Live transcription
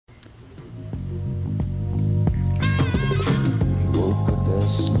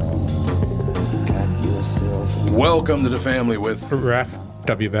Welcome to the family with Raph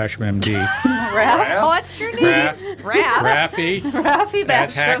W. Basham, MD. Raph? What's your name? Raffy. Raffy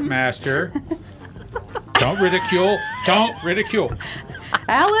That's Basham. Hackmaster. Don't ridicule. Don't ridicule.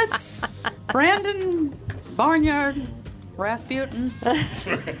 Alice. Brandon. Barnyard. Rasputin.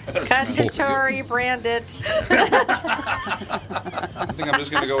 Cacciatore, Brandit. I think I'm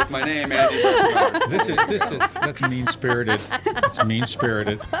just going to go with my name, Andy. That's mean-spirited. That's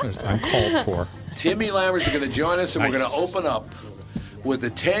mean-spirited. That's uncalled for. Timmy Lammers are going to join us, and we're going to open up with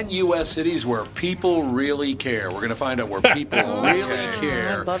the 10 U.S. cities where people really care. We're going to find out where people really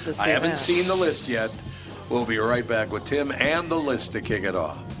care. I'd love to see I haven't that. seen the list yet. We'll be right back with Tim and the list to kick it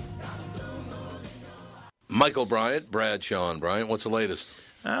off. Michael Bryant, Bradshaw and Bryant, what's the latest?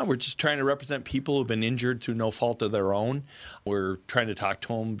 We're just trying to represent people who've been injured through no fault of their own. We're trying to talk to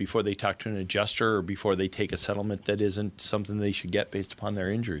them before they talk to an adjuster or before they take a settlement that isn't something they should get based upon their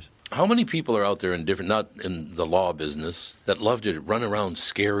injuries. How many people are out there in different, not in the law business, that love to run around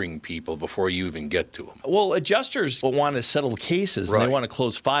scaring people before you even get to them? Well, adjusters will want to settle cases and Right. they want to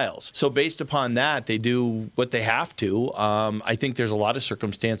close files. So based upon that, they do what they have to. I think there's a lot of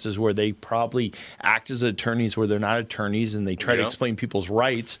circumstances where they probably act as attorneys where they're not attorneys and they try to explain people's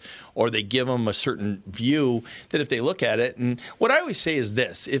rights, or they give them a certain view that if they look at it. And what I always say is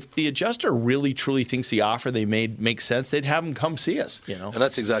this: if the adjuster really truly thinks the offer they made makes sense, they'd have them come see us. And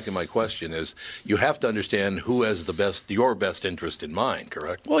that's exactly my question is, you have to understand who has your best interest in mind,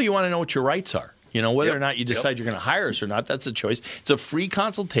 correct? Well, you want to know what your rights are. Whether or not you decide you're going to hire us or not, that's a choice. It's a free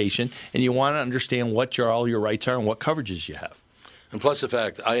consultation, and you want to understand what all your rights are and what coverages you have. And plus the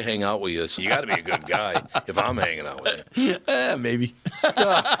fact I hang out with you, so you got to be a good guy if I'm hanging out with you. Maybe.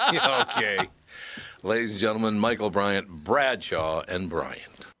 Okay. Ladies and gentlemen, Michael Bryant, Bradshaw and Bryant.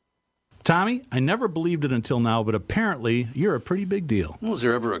 Tommy, I never believed it until now, but apparently you're a pretty big deal. Was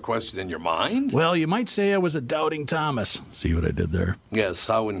there ever a question in your mind? Well, you might say I was a doubting Thomas. See what I did there? Yes,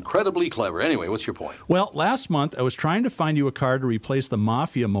 how incredibly clever. Anyway, what's your point? Well, last month I was trying to find you a car to replace the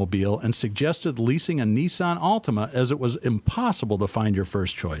Mafia Mobile and suggested leasing a Nissan Altima as it was impossible to find your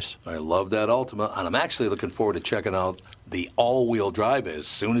first choice. I love that Altima, and I'm actually looking forward to checking out the all-wheel drive as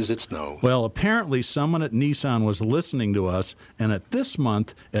soon as it snows. Well, apparently someone at Nissan was listening to us, and at this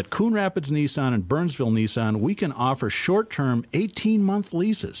month at Coon Rapids Nissan and Burnsville Nissan, we can offer short-term 18-month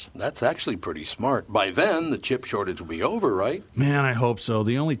leases. That's actually pretty smart. By then, the chip shortage will be over, right? Man, I hope so.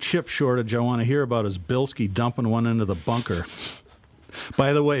 The only chip shortage I want to hear about is Bilski dumping one into the bunker.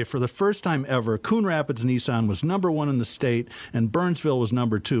 By the way, for the first time ever, Coon Rapids Nissan was #1 in the state, and Burnsville was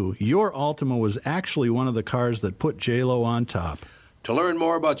 #2. Your Altima was actually one of the cars that put J-Lo on top. To learn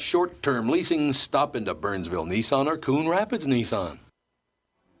more about short-term leasing, stop into Burnsville Nissan or Coon Rapids Nissan.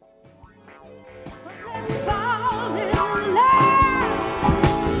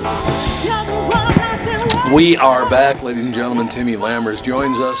 We are back, ladies and gentlemen. Timmy Lammers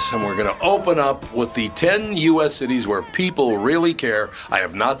joins us, and we're going to open up with the 10 U.S. cities where people really care. I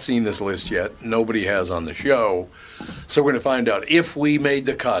have not seen this list yet. Nobody has on the show. So we're going to find out if we made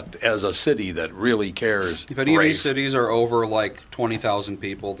the cut as a city that really cares. If any of these cities are over like 20,000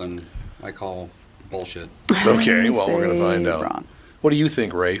 people, then I call bullshit. Okay, well, we're going to find out. Wrong. What do you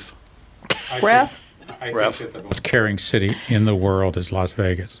think, Rafe? Ref? I think that the most caring city in the world is Las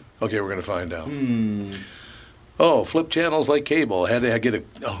Vegas. Okay, we're going to find out. Oh, flip channels like cable. I had to get a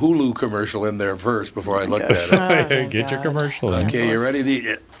Hulu commercial in there first before I looked at it. Get your commercial in. Okay, you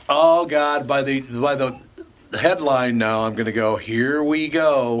ready? Oh, God, by the headline now, I'm going to go, here we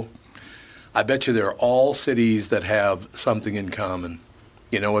go. I bet you they're all cities that have something in common.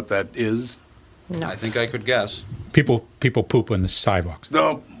 You know what that is? No. I think I could guess. People poop on the sidewalks.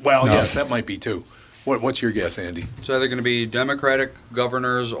 No, well, yes, that might be too. What's your guess, Andy? It's either going to be Democratic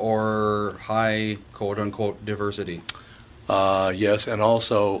governors or high, quote-unquote, diversity. Yes, and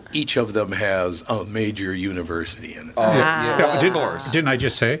also each of them has a major university in it. Oh, yeah, of course. Didn't I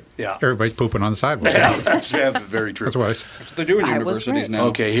just say? Yeah. Everybody's pooping on the sidewalks. Yeah, that's very true. That's what I said. That's what they do in universities now.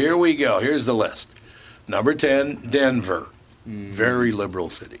 Okay, here we go. Here's the list. Number 10, Denver. Very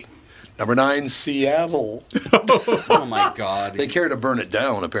liberal city. Number 9, Seattle. Oh, my God. They care to burn it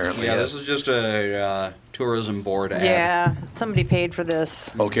down, apparently. Yeah, this is just a tourism board ad. Yeah, somebody paid for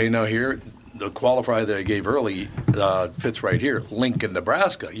this. Okay, now here, the qualifier that I gave early fits right here. Lincoln,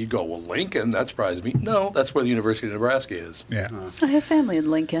 Nebraska. You go, well, Lincoln, that surprised me. No, that's where the University of Nebraska is. Yeah. I have family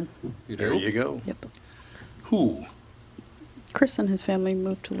in Lincoln. There you go. Yep. Who? Chris and his family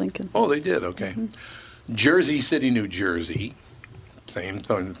moved to Lincoln. Oh, they did, okay. Jersey City, New Jersey. Same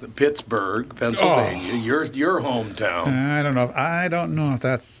thing. Pittsburgh, Pennsylvania, your hometown. I don't know if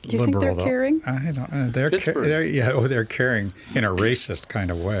that's Do you liberal, think they're though. caring? I don't. They're Pittsburgh. they're caring in a racist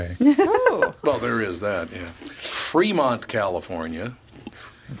kind of way. Oh. Well, there is that, yeah. Fremont, California.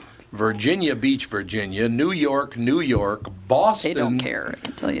 Virginia Beach, Virginia. New York, Boston. They don't care, I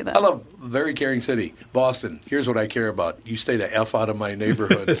can tell you that. I love very caring city. Boston. Here's what I care about. You stay the F out of my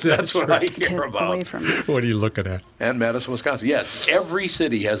neighborhood. That's what I care Get away about. from me. What are you looking at? And Madison, Wisconsin. Yes, every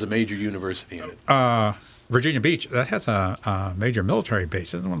city has a major university in it. Virginia Beach. That has a major military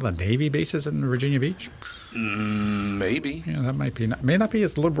base. Isn't one of the Navy bases in Virginia Beach? Maybe. Yeah, that may not be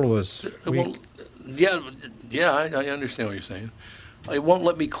as liberal as we. Well, yeah, I understand what you're saying. It won't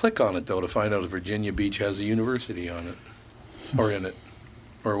let me click on it, though, to find out if Virginia Beach has a university on it, or in it,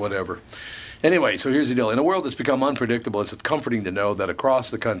 or whatever. Anyway, so here's the deal. In a world that's become unpredictable, it's comforting to know that across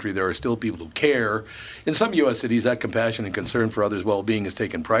the country there are still people who care. In some U.S. cities, that compassion and concern for others' well-being has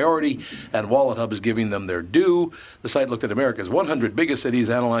taken priority, and Wallet Hub is giving them their due. The site looked at America's 100 biggest cities,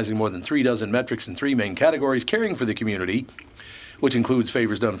 analyzing more than 36 metrics in 3 main categories: caring for the community, which includes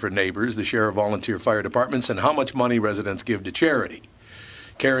favors done for neighbors, the share of volunteer fire departments, and how much money residents give to charity;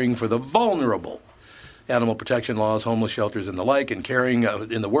 caring for the vulnerable, animal protection laws, homeless shelters, and the like; and caring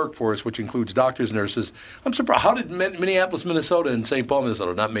in the workforce, which includes doctors, nurses. I'm surprised. How did Minneapolis, Minnesota, and St. Paul,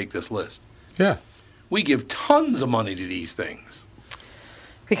 Minnesota not make this list? Yeah. We give tons of money to these things.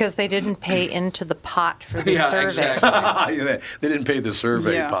 Because they didn't pay into the pot for the Yeah, survey. exactly. They didn't pay the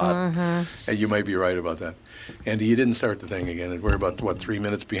survey Yeah. pot. And you might be right about that. Andy, you didn't start the thing again. We're about, 3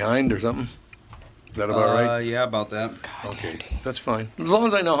 minutes behind or something? Is that about right? Yeah, about that. Okay, that's fine. As long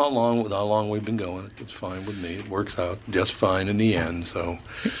as I know how long we've been going, it's fine with me. It works out just fine in the end. So,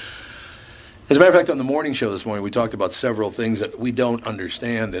 as a matter of fact, on the morning show this morning, we talked about several things that we don't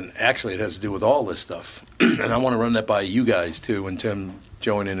understand, and actually, it has to do with all this stuff. And I want to run that by you guys too, and Tim,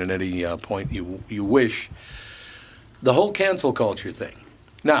 join in at any point you wish. The whole cancel culture thing.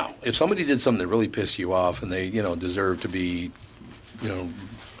 Now, if somebody did something that really pissed you off, and they, deserve to be,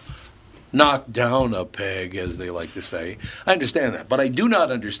 knocked down a peg, as they like to say, I understand that. But I do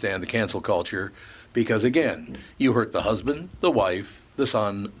not understand the cancel culture because, again, you hurt the husband, the wife, the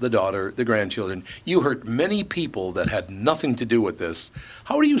son, the daughter, the grandchildren. You hurt many people that had nothing to do with this.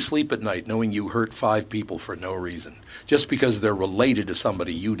 How do you sleep at night knowing you hurt 5 people for no reason, just because they're related to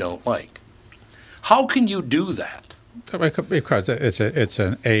somebody you don't like? How can you do that? Because it's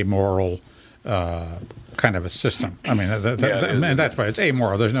an amoral kind of a system. I mean, and that's why it's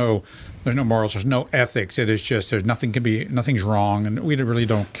amoral. There's no morals. There's no ethics. It is just nothing's wrong, and we really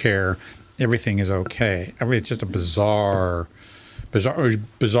don't care. Everything is okay. I mean, it's just a bizarre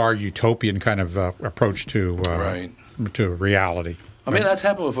utopian kind of approach to reality. I mean, that's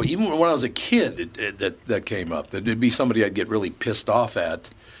happened before. Even when I was a kid, that came up. There'd be somebody I'd get really pissed off at,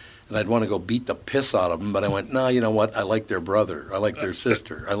 and I'd want to go beat the piss out of them. But I went, no, you know what? I like their brother. I like their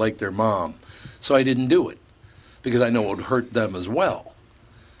sister. I like their mom. So I didn't do it because I know it would hurt them as well.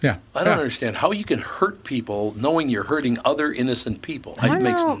 Yeah. I don't understand how you can hurt people knowing you're hurting other innocent people. It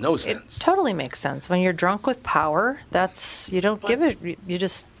makes no sense. It totally makes sense. When you're drunk with power, you don't give it. You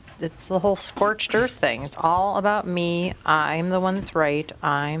just, it's the whole scorched earth thing. It's all about me. I'm the one that's right.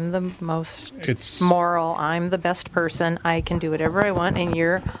 I'm the most moral. I'm the best person. I can do whatever I want, and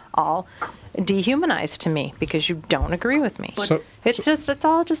you're all dehumanized to me because you don't agree with me. It's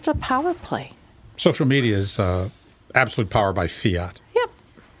all just a power play. Social media is absolute power by fiat. Yep.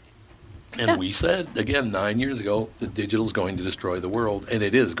 And we said, again, 9 years ago, that digital is going to destroy the world, and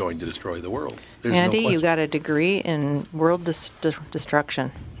it is going to destroy the world. There's Andy, no question. you got a degree in world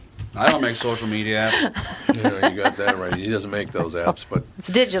destruction. I don't make social media apps. Yeah, you got that right. He doesn't make those apps, but It's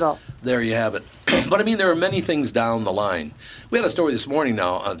digital. there you have it. But, I mean, there are many things down the line. We had a story this morning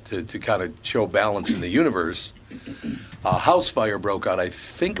now to kind of show balance in the universe. A house fire broke out. I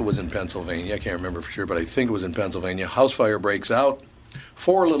think it was in Pennsylvania. I can't remember for sure, but I think it was in Pennsylvania. House fire breaks out.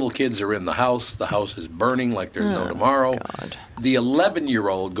 4 little kids are in the house. The house is burning like there's no tomorrow. God. The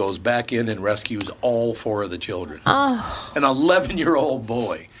 11-year-old goes back in and rescues all 4 of the children. Oh. An 11-year-old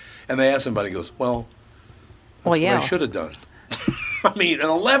boy. And they asked him about it. He goes, well, that's what I should have done. I mean, an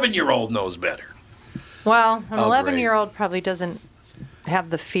 11-year-old knows better. Well, an Oh, 11-year-old probably doesn't have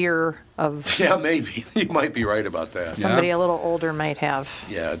the fear of Yeah, maybe. You might be right about that. somebody a little older might have.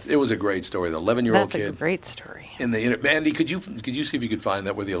 Yeah, it was a great story. The 11-year-old That's kid. a great story. Andy, could you see if you could find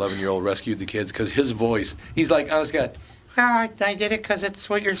that where the 11-year-old rescued the kids? Because his voice, he's like, honest God, I did it because it's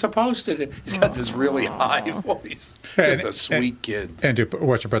what you're supposed to do. He's got this really high voice. Just a sweet kid. And to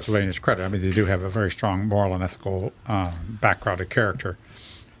Western Pennsylvania's credit, I mean, they do have a very strong moral and ethical background and character.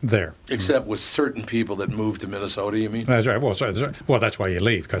 there. Except with certain people that moved to Minnesota, you mean? That's right. Well, that's why you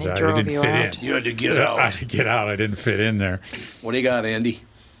leave, because I didn't fit in. You had to get out. I had to get out. I didn't fit in there. What do you got, Andy?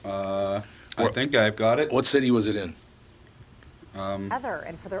 I think I've got it. What city was it in? Heather,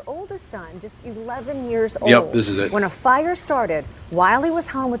 and for their oldest son, just 11 years old. Yep, this is it. When a fire started, while he was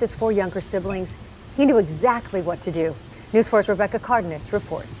home with his 4 younger siblings, he knew exactly what to do. News 4's Rebecca Cardenas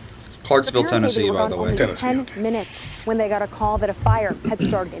reports. Clarksville, Tennessee, by the way. Tennessee. 10 minutes when they got a call that a fire had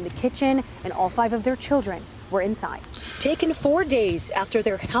started in the kitchen and all 5 of their children were inside. Taken 4 days after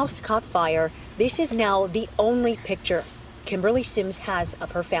their house caught fire, this is now the only picture Kimberly Sims has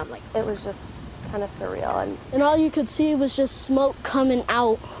of her family. It was just kind of surreal, and all you could see was just smoke coming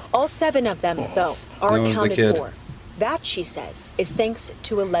out. All 7 of them, though, are That was the accounted kid. for. That, she says, is thanks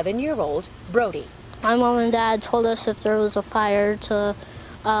to 11-year-old Brody. My mom and dad told us if there was a fire to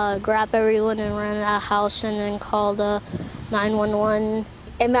grab everyone and run in that house and then call the 911.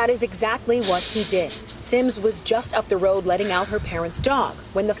 And that is exactly what he did. Sims was just up the road letting out her parents' dog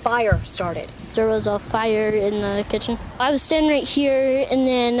when the fire started. There was a fire in the kitchen. I was standing right here, and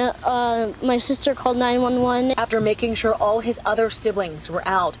then my sister called 911. After making sure all his other siblings were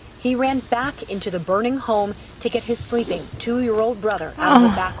out, he ran back into the burning home to get his sleeping 2-year-old brother out of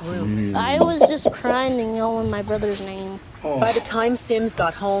the back rooms. I was just crying and yelling my brother's name. By the time Sims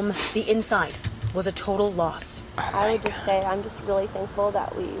got home, the inside was a total loss. I would just say I'm just really thankful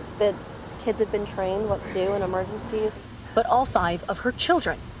that the kids have been trained what to do in emergencies. But all 5 of her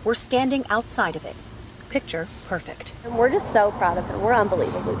children were standing outside of it. Picture perfect. And we're just so proud of him. We're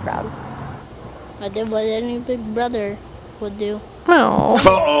unbelievably proud. I did what any big brother would do. Oh.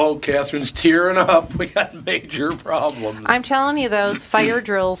 Uh-oh, Catherine's tearing up. We got major problems. I'm telling you, those fire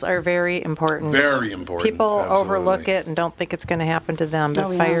drills are very important. Very important. People absolutely. overlook it and don't think it's going to happen to them,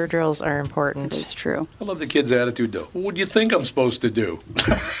 but fire drills are important. It's true. I love the kid's attitude, though. What do you think I'm supposed to do?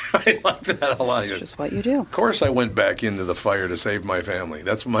 I like that a lot. It's just what you do. Of course I went back into the fire to save my family.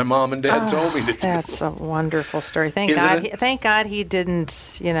 That's what my mom and dad told me to do. That's a wonderful story. Thank Isn't God. it? Thank God he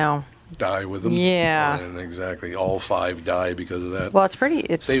didn't, Die with them. Yeah. And exactly. All 5 die because of that. Well,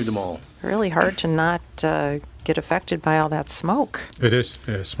 it's Saved them all. really hard to not get affected by all that smoke. It is.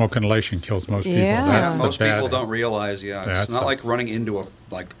 Smoke inhalation kills most people. Yeah. That's the Most bad- people don't realize, it's That's not the- like running into a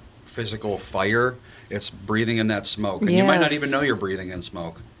physical fire. It's breathing in that smoke. And you might not Yes. even know you're breathing in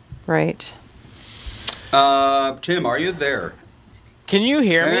smoke. Right. Tim, are you there? Can you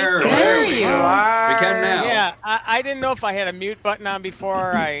hear me? There you are. We can now. Yeah, I didn't know if I had a mute button on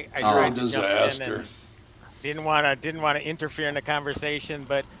before. I tried to jump in disaster. and didn't want to interfere in the conversation.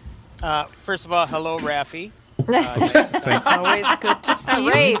 But first of all, hello, Rafi. Always good to see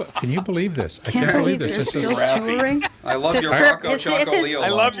you. Can you believe this? I can't believe this. You're This is still touring. I love It's a your script. Rocco Choco Leo I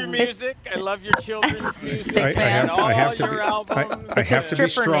love launch. your music. I love your children's music. Big fan. And all I have to your be, albums. I have to be stripper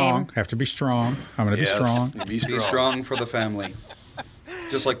strong. name. Have to be strong. I'm going to be Yes, strong. Be strong. Be strong for the family.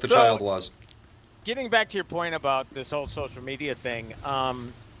 Just like the So- child was. Getting back to your point about this whole social media thing,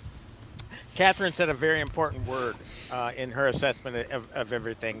 Catherine said a very important word in her assessment of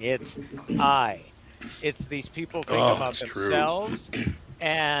everything. It's I. It's these people think about it's true. themselves,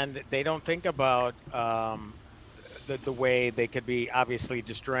 and they don't think about the way they could be obviously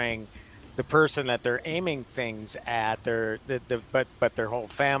destroying the person that they're aiming things at, but their whole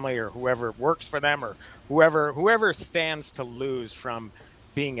family or whoever works for them or whoever stands to lose from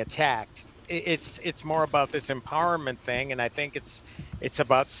being attacked. It's more about this empowerment thing, and I think it's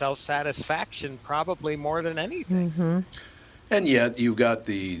about self-satisfaction probably more than anything. Mm-hmm. And yet, you've got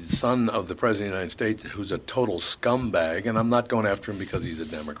the son of the President of the United States who's a total scumbag, and I'm not going after him because he's a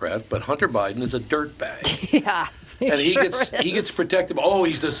Democrat, but Hunter Biden is a dirtbag. Yeah. And he sure he gets is. protected. Oh,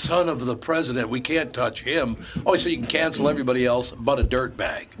 he's the son of the president. We can't touch him. Oh, so you can cancel everybody else but a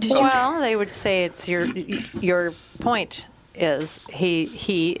dirtbag. Well, they would say it's your point is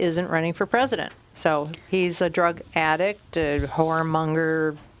he isn't running for president. So he's a drug addict, a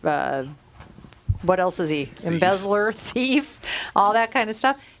whoremonger, what else is he? Embezzler, thief, all that kind of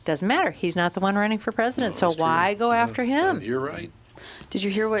stuff. Doesn't matter. He's not the one running for president. So why go after him? You're right. Did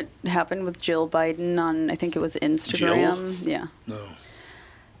you hear what happened with Jill Biden on, I think it was Instagram? Jill? Yeah. No.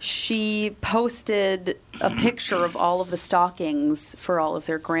 She posted a picture of all of the stockings for all of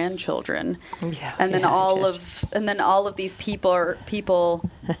their grandchildren. Yeah, And then yeah, all of these people,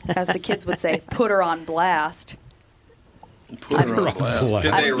 as the kids would say, put her on blast. Put her on blast.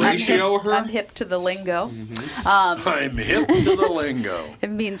 Did they ratio her? I'm hip to the lingo. I'm hip to the lingo. It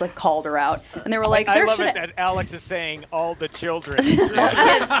means like called her out, and they were like, I "There love should it that Alex is saying all the children.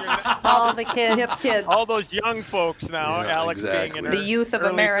 All the kids. hip kids, all those young folks now, Yeah, Alex exactly. being in her The youth of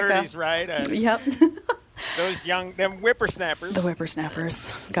early America. 30s, right? Yep. them whippersnappers. The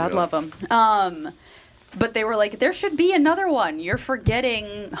whippersnappers. God love them. But they were like, there should be another one. You're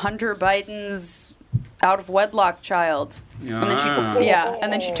forgetting Hunter Biden's out of wedlock child. And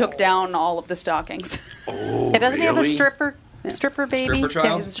then she took down all of the stockings. It doesn't have a stripper baby. Stripper child?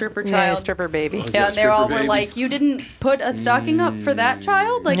 Yeah, he's a stripper Yeah, child. a stripper baby. Yeah, and they all were like, you didn't put a stocking up for that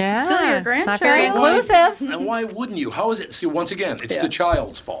child? Like, it's still your grandchild? Not very inclusive. And why wouldn't you? How is it? See, once again, it's the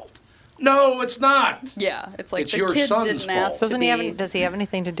child's fault. No, it's not. Yeah, it's like It's the your kid son's didn't fault. ask to be... Does he have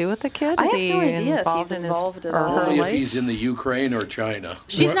anything to do with the kid? I Is have he no idea if involved he's in involved his, at all. Only if life? he's in the Ukraine or China.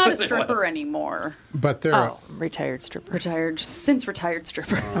 She's not a stripper anymore. But they're retired stripper. Retired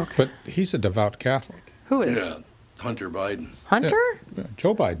stripper. but he's a devout Catholic. Who is? Yeah, Hunter Biden. Hunter? Yeah,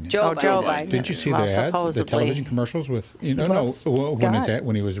 Joe Biden. Joe Joe Biden. Didn't you see Well, the ads, the supposedly. television commercials with He loves God.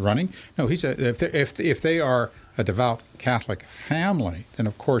 when he was running? No, he said if they are a devout Catholic family, then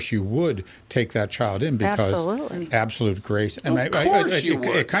of course you would take that child in because Absolutely. absolute grace. And Of course you would.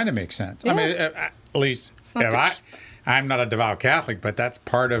 It kind of makes sense. I mean, at least I'm not a devout Catholic, but that's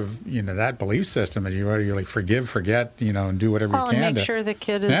part of that belief system. Is you really forgive, forget, and do whatever you can and make to sure the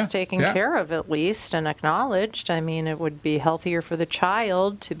kid is taken care of at least and acknowledged. I mean, it would be healthier for the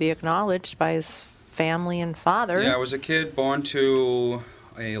child to be acknowledged by his family and father. Yeah, I was a kid born to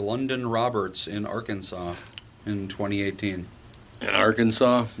a London Roberts in Arkansas in 2018. In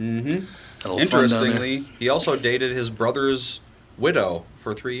Arkansas? Mm-hmm. Interestingly, he also dated his brother's widow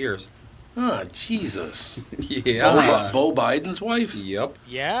for 3 years. Oh, Jesus. Yeah. Bo Biden's wife? Yep.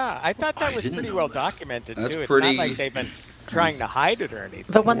 Yeah, I thought that was pretty well documented, That's too. It's pretty- not like they've been trying to hide it or anything.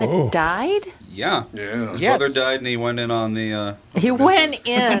 The one that died? Yeah. Yeah. His Yes. brother died and he went in on the... He went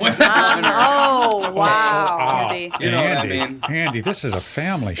in. Oh, wow. Andy. You know what I mean. Andy, this is a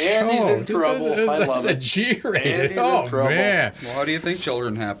family show. Andy's in trouble. I love That's a it. G-rated. Andy's in Oh, trouble. man. Well, how do you think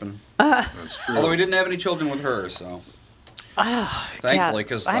children happen? That's true. Although we didn't have any children with her, so... Thankfully,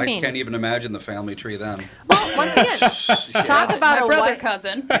 because I can't even imagine the family tree then. Well, once again, talk about My a brother white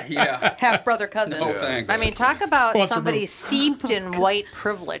cousin. Yeah. Half brother cousin. No thanks. I mean, talk about Well, it's a somebody move. seeped in white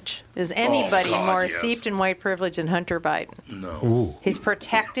privilege. Is anybody God, more yes. seeped in white privilege than Hunter Biden? No. Ooh. He's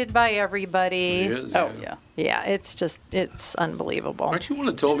protected by everybody. He is, Oh, yeah. Yeah, it's unbelievable. Aren't you one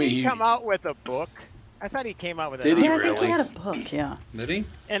that told me Did he he... come out with a book? I thought he came out with Did an he Yeah, I article. think he really? had a book, yeah. Did he?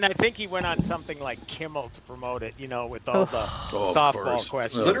 And I think he went on something like Kimmel to promote it, with all the of softball course.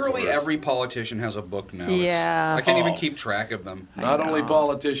 questions. Literally course. every politician has a book now. Yeah. I can't even Oh. keep track of them. Not only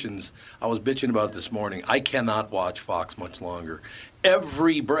politicians, I was bitching about this morning. I cannot watch Fox much longer.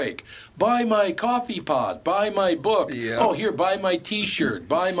 Every break. Buy my coffee pot. Buy my book. Yeah. Oh, here, buy my T-shirt.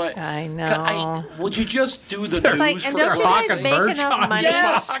 Buy my... I know. Would you just do the It's news like, for and don't you guys Hawking make merch enough on money?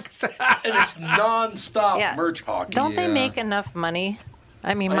 Yes! And it's non-stop Yeah. merch hawking. Don't they Yeah. make enough money?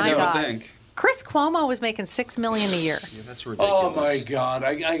 I mean, I my know. God. Think. Chris Cuomo was making $6 million a year Yeah, that's ridiculous. Oh, my God.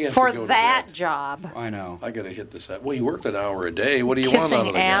 I have for to go to that bed. job. I know. I got to hit this. Well, he worked an hour a day. What do you want out of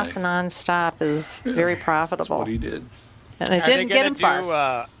Kissing the ass guy? nonstop is very profitable. What he did. And it Are didn't they get gonna him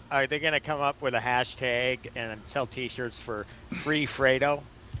far. Are they going to come up with a hashtag and sell T-shirts for free Fredo?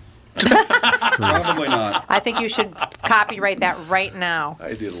 Probably not. I think you should copyright that right now.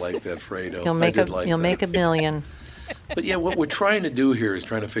 I did like that, Fredo. You'll make I did like you'll that. make $1 million. But yeah, what we're trying to do here is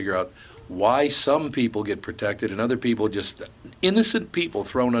trying to figure out why some people get protected and other people just innocent people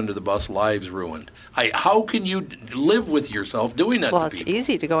thrown under the bus, lives ruined. How can you live with yourself doing that Well, to it's people?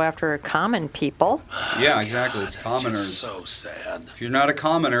 easy to go after common people. Yeah, exactly. It's It's commoners. just so sad. If you're not a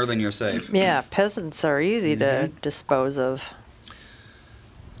commoner, then you're safe. Yeah, peasants are easy to dispose of.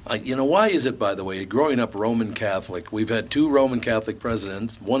 Why is it, by the way, growing up Roman Catholic, we've had two Roman Catholic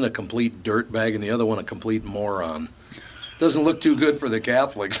presidents, one a complete dirtbag and the other one a complete moron. Doesn't look too good for the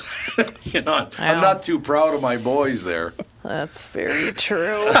Catholics. I'm not too proud of my boys there. That's very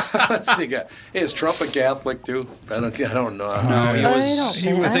true. Hey, is Trump a Catholic too? I don't know. No, he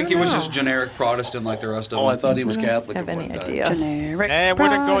was. I I think he don't was know. just generic Protestant like the rest of them. Oh, I thought he was I don't Catholic have at any one time. idea. Generic It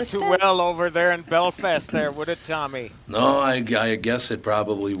wouldn't go too Protestant. well over there in Belfast there, would it, Tommy? No, I guess it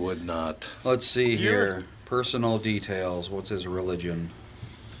probably would not. Let's see here. Personal details. What's his religion?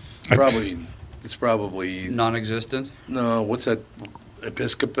 It's probably Non-existent. no. What's that?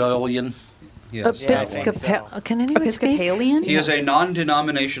 Episcopalian. Yes. Yeah, I think so. Can anyone speak? Episcopalian? He is a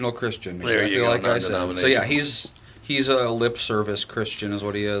non-denominational Christian. There Exactly you go, like I said. So non-denominational. yeah, he's a lip service Christian, is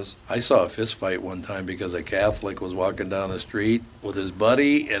what he is. I saw a fist fight one time because a Catholic was walking down the street with his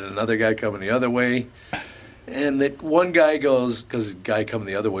buddy and another guy coming the other way. And one guy goes, because the guy coming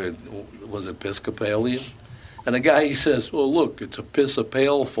the other way was Episcopalian, And the guy, he says, well, look, it's a piss a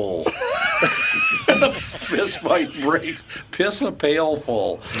pail full. Fist fight breaks. Piss a pail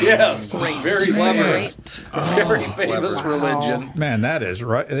full. Yes. Great. Very famous. Very famous Wow. religion. Man, that is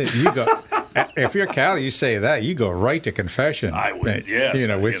right. You go. If you're Cal, you say that, you go right to confession. I would, yes.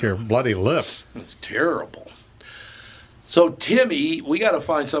 With your bloody lip. It's terrible. So, Timmy, we got to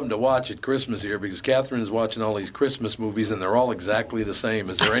find something to watch at Christmas here because Catherine is watching all these Christmas movies and they're all exactly the same.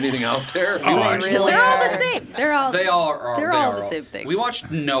 Is there anything out there? They're all the same. They're all. They are. They're all the same thing. We watched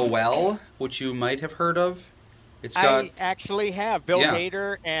Noel, which you might have heard of. It's got. I actually have Bill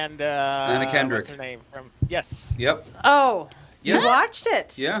Hader and Anna Kendrick. What's her name from? Yes. Yep. Oh, Yeah. you watched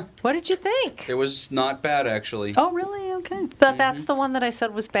it? Yeah. What did you think? It was not bad, actually. Oh, really? Okay. But that's the one that I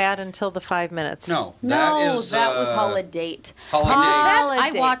said was bad until the 5 minutes. No, that was Holiday. Holiday.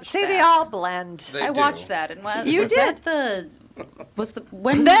 I watched. See, that. they all blend. They I do. watched that, and You was did. that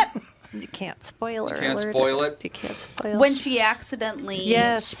when that You can't spoil it. You can't spoil it. You can't spoil when she accidentally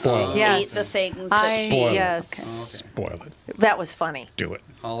Spoil it. ate the things that she Spoil it. yes. Spoil it. That was funny. Do it.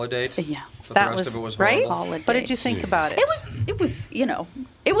 Holiday. Yeah. But That the rest was, of it was right. horrible. What did you think about it? It was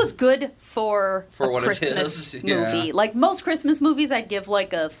it was good for a what it Christmas is, yeah. movie. Like most Christmas movies, I'd give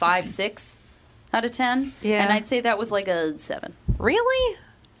like a 5, 6 out of 10. Yeah. And I'd say that was like a 7. Really?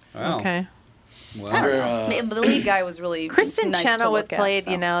 Wow. Okay. Well, I don't know. The lead guy was really Kristen nice to Chenoweth look at, played,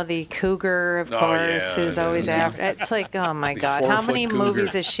 so. the cougar, of Oh, course, yeah, who's always after. It's like, oh my The God, how many 4-foot cougar.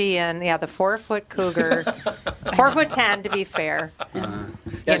 movies is she in? Yeah, the 4-foot cougar, 4'10" to be fair. Yeah,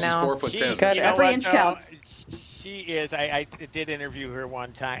 You she's know. 4'10". Good. You know Every what, inch though? counts. She is. I did interview her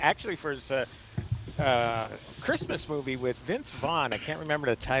one time, actually for a Christmas movie with Vince Vaughn. I can't remember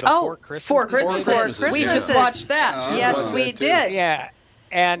the title. Oh, Four Christmases. We just watched that. Yes, we did. Yeah,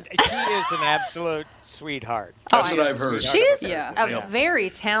 and she is an absolute sweetheart. That's what I've heard. She's Yeah. a very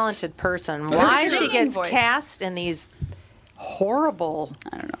talented person. Her Why she singing gets voice. cast in these horrible?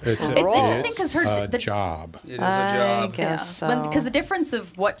 I don't know. It's interesting 'cause her- a the- job. it is a job. Guess so. Because the difference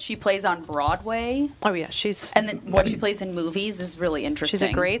of what she plays on Broadway Oh yeah, she's and then what she plays in movies is really interesting. she's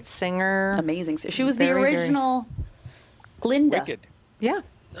a great singer. amazing. She was the Very, very- original Glinda. Wicked. Yeah,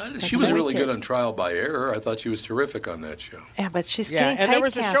 She was really wicked. good on Trial by Error. I thought she was terrific on that show. yeah, but she's Yeah, getting and there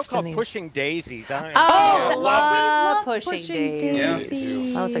was a show typecast in called these. Pushing Daisies. I don't know. Oh, We love love Pushing Daisies.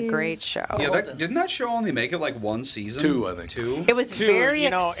 Daisies. That was a great show. Yeah, didn't that show only make it like one season? 2, I think. 2? It was Two, very you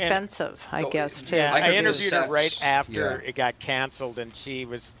know, and- expensive, I guess, too. Yeah, I I heard interviewed her the right sets. after Yeah. it got canceled, and she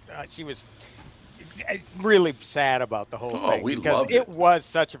was really sad about the whole Oh, thing we because loved it it. was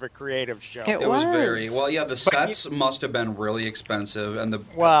such of a creative show. It It was very was. well. Yeah, the sets must have been really expensive, and the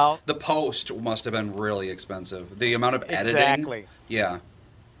post must have been really expensive. The amount of editing. Exactly. Yeah.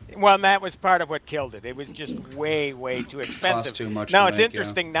 Well, and that was part of what killed it. It was just way, way too expensive. too much Now to it's make, yeah.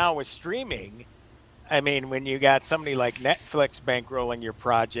 interesting now with streaming. I mean, when you got somebody like Netflix bankrolling your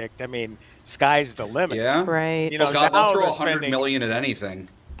project, I mean, sky's the limit. Yeah. Right. You know, God, now they'll throw they're 100 spending- million at anything.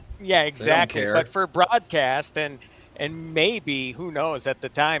 Yeah, exactly. care. But for broadcast and maybe who knows at the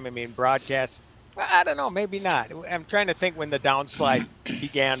time? I mean, broadcast. I don't know. Maybe not. I'm trying to think when the downslide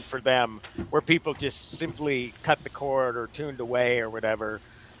began for them, where people just simply cut the cord or tuned away or whatever.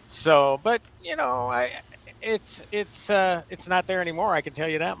 So, but you know, it's not there anymore. I can tell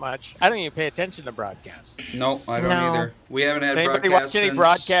you that much. I don't even pay attention to broadcast. No, I don't No. either. We haven't had Does anybody broadcast watch any since-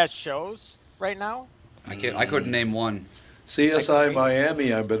 broadcast shows right now? I couldn't name one. CSI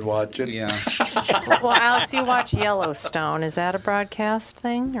Miami, I've been watching. Yeah. Well, Alex, you watch Yellowstone. Is that a broadcast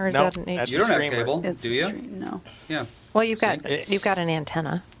thing, or is No, that an that's HD? You don't have Streamer. cable, It's do a you? stream- No, Yeah. Well, you've got See? an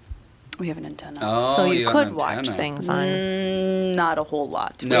antenna, we have an antenna. Oh, so you got could an watch antenna. things on. Not a whole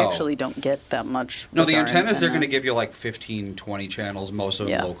lot. No. We actually don't get that much. No, with the our antennas, they're antenna. going to give you like 15, 20 channels, most of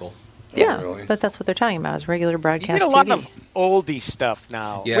them Yeah. local. Yeah, really? but that's what they're talking about is regular You broadcast get a lot TV. of oldie stuff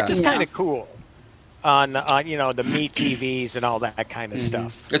now, Yeah. which is Yeah. kind of cool. On you know, the Me TVs and all that kind of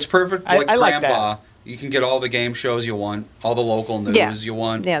stuff. It's perfect. I- Like I like Grandpa, you can get all the game shows you want, all the local news Yeah. you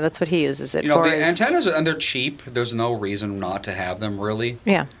want. Yeah, that's what he uses it You know, for. the is- antennas, and they're cheap. There's no reason not to have them, really.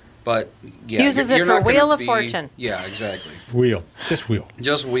 Yeah. But, yeah. Uses you're it for not gonna Wheel of be- Fortune. Yeah, exactly. Wheel. Just wheel.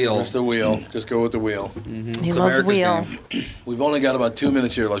 Just wheel. Just the wheel. Just go with the wheel. He It's loves America's Wheel. game. We've only got about 2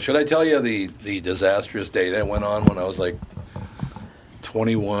 minutes here. Should I tell you the disastrous date I went on when I was like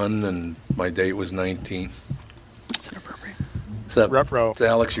 21 and my date was 19? That's inappropriate. Except, Ruh-roh.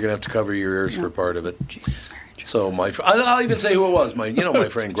 Alex, you're going to have to cover your ears for part of it. Jesus, Mary. So I'll even say who it was. My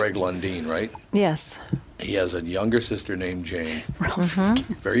friend Greg Lundeen, right? Yes. He has a younger sister named Jane.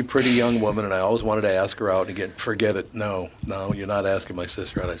 Very pretty young woman, and I always wanted to ask her out. And again, forget it. No, you're not asking my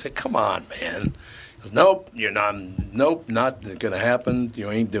sister out. I said, come on, man. He goes, nope, you're not. Nope, not going to happen.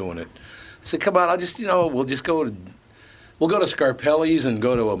 You ain't doing it. I said, come on, I'll just, we'll go to Scarpelli's and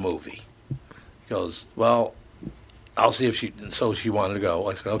go to a movie. He goes, well, I'll see if she wanted to go.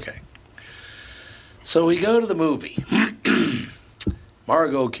 I said, okay. So we go to the movie.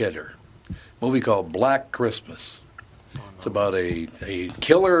 Margot Kidder. Movie called Black Christmas. It's about a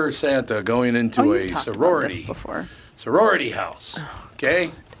killer Santa going into a sorority house.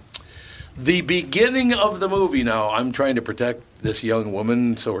 Okay? The beginning of the movie, now, I'm trying to protect this young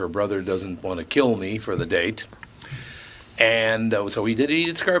woman so her brother doesn't want to kill me for the date. And so we did eat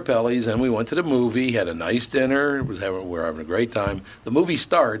at Scarpelli's, and we went to the movie, had a nice dinner. We were having a great time. The movie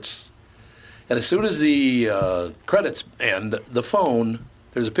starts, and as soon as the credits end,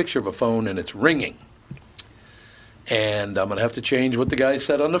 there's a picture of a phone, and it's ringing. And I'm going to have to change what the guy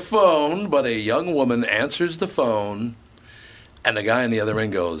said on the phone, but a young woman answers the phone, and the guy on the other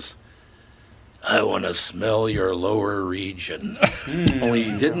end goes, I want to smell your lower region. Only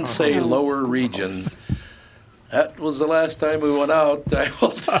he didn't say lower region. That was the last time we went out. I will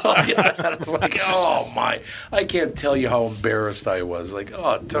tell you that. I was like, oh, my. I can't tell you how embarrassed I was. Like,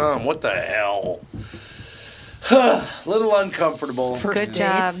 oh, Tom, what the hell? Little uncomfortable. Good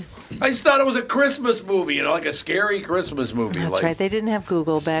job. I just thought it was a Christmas movie, like a scary Christmas movie. That's right. They didn't have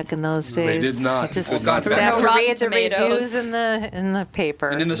Google back in those days. They did not. Just read the reviews in the paper.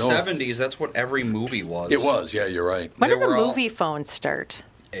 And in the 70s, that's what every movie was. It was. Yeah, you're right. When did the movie phone start?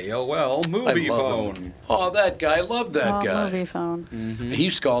 AOL movie phone. Oh, that guy. I love that guy. Movie phone. Mm-hmm. He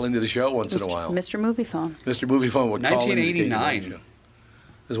used to call into the show once in a while. Mr. Movie Phone. Mr. Movie Phone would call in. 1989.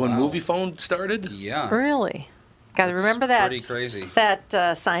 Is when Movie Phone started? Yeah. Really? God, remember that? Pretty crazy. That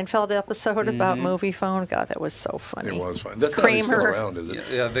Seinfeld episode about Movie Phone? God, that was so funny. It was fun. That's not really still around, is it?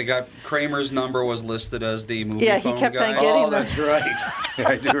 Yeah, they got Kramer's number was listed as the movie phone guy. Yeah, he kept on getting them. That's right.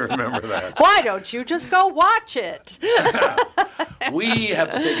 I do remember that. Why don't you just go watch it? We have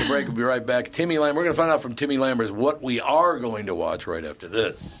to take a break. We'll be right back. Timmy Lamb. We're going to find out from Timmy Lammers what we are going to watch right after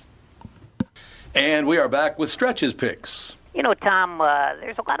this. And we are back with Stretch's picks. Tom,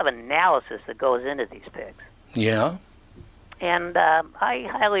 there's a lot of analysis that goes into these picks. Yeah. And I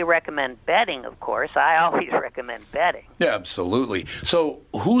highly recommend betting, of course. I always recommend betting. Yeah, absolutely. So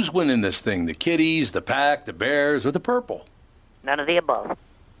who's winning this thing? The Kitties, the Pack, the Bears, or the Purple? None of the above.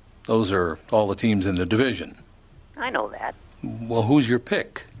 Those are all the teams in the division. I know that. Well, who's your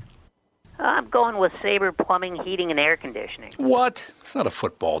pick? I'm going with Sabre Plumbing, Heating, and Air Conditioning. What? It's not a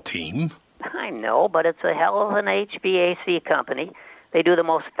football team. I know, but it's a hell of an HVAC company. They do the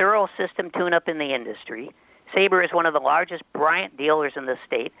most thorough system tune-up in the industry. Sabre is one of the largest Bryant dealers in the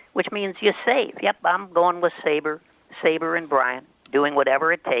state, which means you save. Yep, I'm going with Sabre and Bryant, doing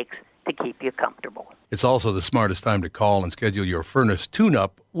whatever it takes to keep you comfortable. It's also the smartest time to call and schedule your furnace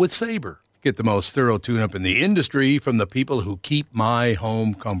tune-up with Sabre. Get the most thorough tune-up in the industry from the people who keep my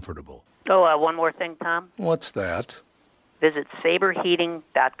home comfortable. Oh, one more thing, Tom. What's that? Visit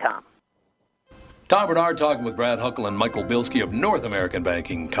saberheating.com. Tom Bernard talking with Brad Huckle and Michael Bilski of North American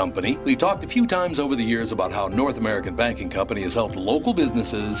Banking Company. We've talked a few times over the years about how North American Banking Company has helped local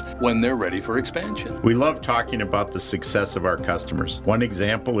businesses when they're ready for expansion. We love talking about the success of our customers. One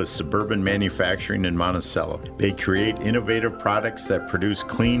example is Suburban Manufacturing in Monticello. They create innovative products that produce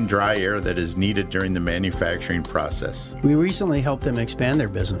clean, dry air that is needed during the manufacturing process. We recently helped them expand their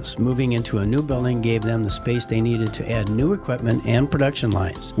business. Moving into a new building gave them the space they needed to add new equipment and production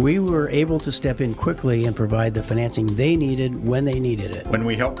lines. We were able to step in quickly and provide the financing they needed when they needed it. When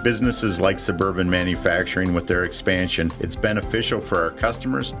we help businesses like Suburban Manufacturing with their expansion, it's beneficial for our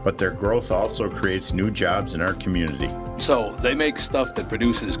customers, but their growth also creates new jobs in our community. So they make stuff that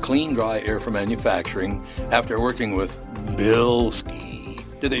produces clean, dry air for manufacturing after working with Bilski.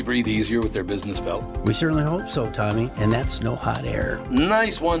 Do they breathe easier with their business fellow? We certainly hope so, Tommy, and that's no hot air.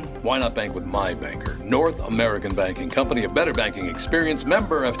 Nice one. Why not bank with my banker? North American Banking Company, a better banking experience,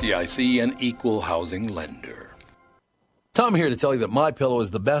 member FDIC, and equal housing lender. Tom here to tell you that MyPillow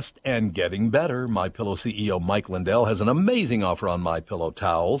is the best and getting better. MyPillow CEO Mike Lindell has an amazing offer on MyPillow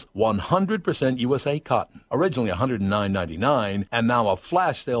towels, 100% USA cotton. Originally $109.99 and now a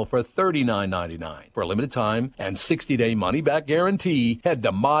flash sale for $39.99. For a limited time and 60-day money-back guarantee, head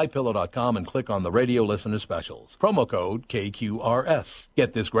to MyPillow.com and click on the radio listener specials. Promo code KQRS.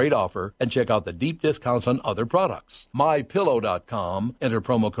 Get this great offer and check out the deep discounts on other products. MyPillow.com. Enter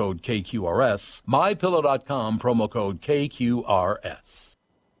promo code KQRS. MyPillow.com. Promo code KQRS.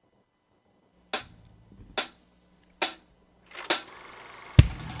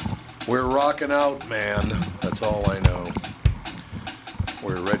 We're rocking out, man. That's all I know.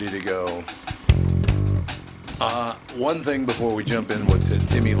 We're ready to go. One thing before we jump in with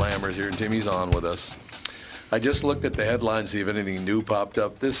Timmy Lammers here, and Timmy's on with us. I just looked at the headlines, see if anything new popped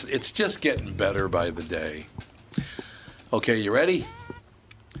up. It's just getting better by the day. Okay, you ready?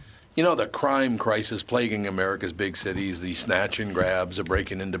 You know, the crime crisis plaguing America's big cities, the snatch and grabs, the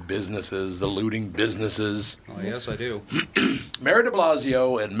breaking into businesses, the looting businesses. Oh, yes, I do. Mayor de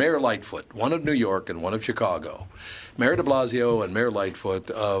Blasio and Mayor Lightfoot, one of New York and one of Chicago. Mayor de Blasio and Mayor Lightfoot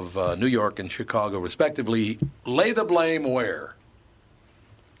of New York and Chicago, respectively, lay the blame where?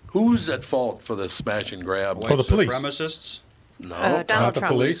 Who's at fault for the smash and grab? The police. Supremacists? No. Not the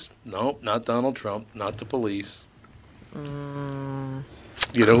police. No, not Donald Trump, not the police.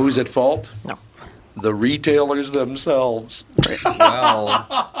 You know who's at fault? No. The retailers themselves. Well,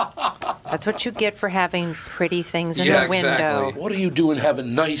 That's what you get for having pretty things in the window. Exactly. What are you doing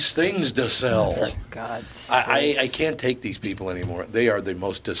having nice things to sell? God's I sakes. can't take these people anymore. They are the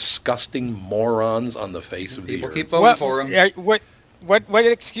most disgusting morons on the face of the People earth. keep voting for them. What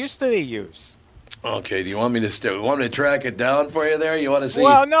excuse do they use? Okay, do you want me to track it down for you there? You want to see?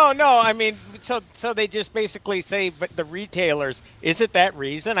 Well, no. I mean, so they just basically say, but the retailers, is it that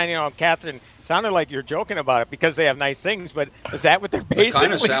reason? I know, Catherine, sounded like you're joking about it because they have nice things, but is that what they're basically It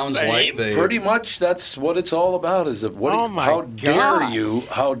kind of sounds saying? like they... Pretty much, that's what it's all about. Is that what? Oh my how dare God. you?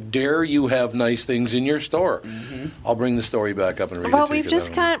 How dare you have nice things in your store? I'll bring the story back up and read Well, it to you. we've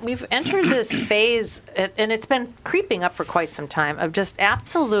just we've entered this phase, and it's been creeping up for quite some time, of just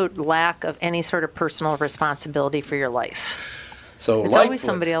absolute lack of any sort of personal responsibility for your life. So It's always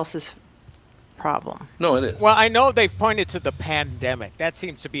somebody else's problem. No, it is. Well, I know they've pointed to the pandemic. That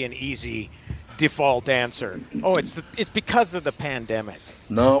seems to be an easy default answer. Oh, it's because of the pandemic.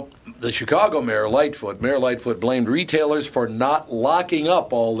 No, the Chicago Mayor Lightfoot blamed retailers for not locking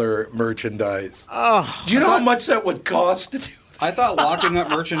up all their merchandise. Oh, Do you know how much that would cost to do? I thought locking up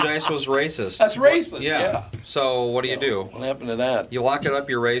merchandise was racist. That's racist, yeah. So what do you do? What happened to that? You lock it up,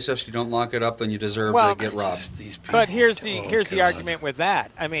 you're racist. You don't lock it up, then you deserve Well, to get robbed. but here's the argument with that.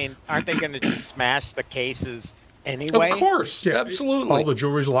 I mean, aren't they going to just smash the cases anyway? Of course, absolutely. All the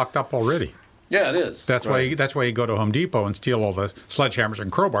jewelry's locked up already. Yeah, it is. That's why you go to Home Depot and steal all the sledgehammers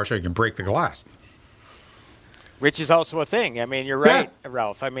and crowbars so you can break the glass. Which is also a thing. I mean, you're right,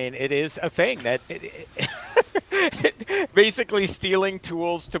 Ralph. I mean, it is a thing that basically stealing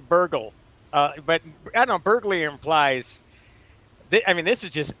tools to burgle. But I don't know, burglary implies, this is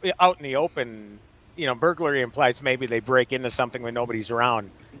just out in the open. You know, burglary implies maybe they break into something when nobody's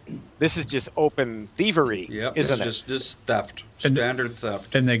around. This is just open thievery, isn't it? Just theft, standard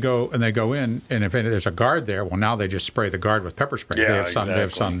theft. And they go in, and if there's a guard there, well, now they just spray the guard with pepper spray. Yeah, they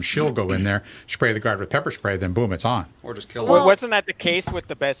have some shill go in there, spray the guard with pepper spray, then boom, it's on. Or just kill them. Wasn't that the case with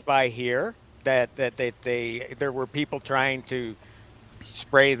the Best Buy here? That there were people trying to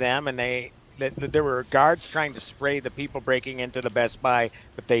spray them, and there were guards trying to spray the people breaking into the Best Buy,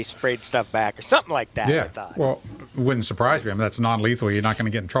 but they sprayed stuff back or something like that. Yeah, I thought. well, it wouldn't surprise me. I mean, that's non-lethal. You're not going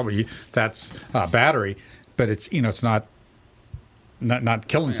to get in trouble. That's battery, but it's not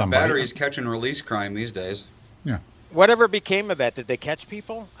killing somebody. Batteries catch and release crime these days. Yeah. Whatever became of that? Did they catch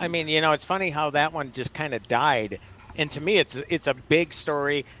people? I mean, it's funny how that one just kind of died. And to me, it's a big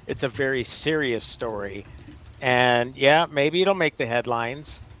story. It's a very serious story. And yeah, maybe it'll make the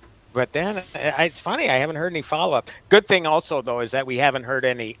headlines. But then it's funny, I haven't heard any follow-up. Good thing also, though, is that we haven't heard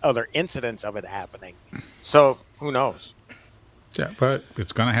any other incidents of it happening. So who knows? Yeah, but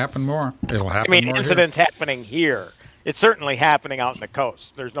it's going to happen more. It'll happen more incidents happening here. It's certainly happening out in the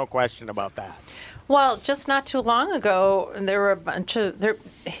coast. There's no question about that. Well, just not too long ago, there were a bunch of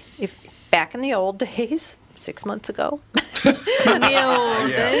back in the old days, 6 months ago.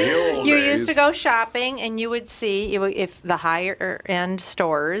 You used to go shopping, and you would see if the higher end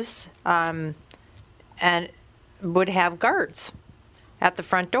stores and would have guards at the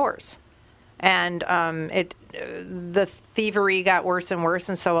front doors, and the thievery got worse and worse,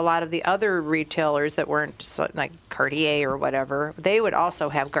 and so a lot of the other retailers that weren't like Cartier or whatever, they would also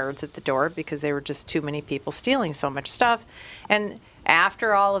have guards at the door because there were just too many people stealing so much stuff. And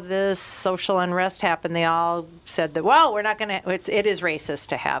after all of this social unrest happened, they all said that, well, we're not going to, it is racist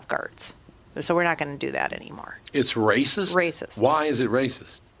to have guards. So we're not going to do that anymore. It's racist? Racist. Why is it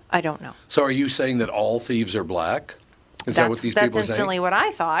racist? I don't know. So are you saying that all thieves are black? Is that what these people are saying? That's instantly what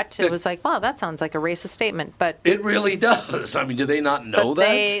I thought. It was like, wow, that sounds like a racist statement. But it really does. I mean, do they not know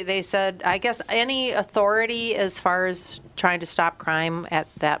that? They said, I guess any authority as far as trying to stop crime at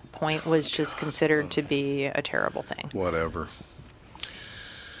that point was just considered to be a terrible thing. Whatever.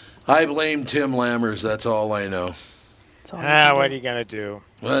 I blame Tim Lammers. That's all I know. What are you going to do?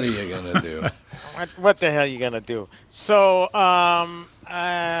 What are you going to do? What the hell are you going to do? So,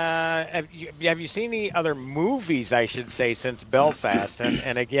 Have you seen the other movies, I should say, since Belfast?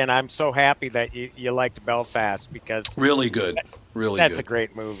 And again, I'm so happy that you liked Belfast because really good, really that's good. a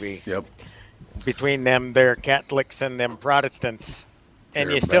great movie. Yep. Between them, they're Catholics and them Protestants, and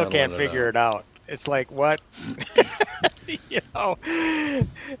They're you still battling can't it figure out. it out. It's like what,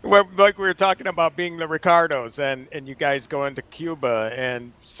 like we were talking about being the Ricardos, and you guys going to Cuba,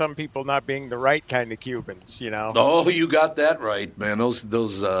 and some people not being the right kind of Cubans. Oh, you got that right, man.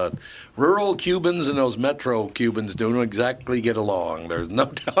 Those rural Cubans and those metro Cubans don't exactly get along. There's no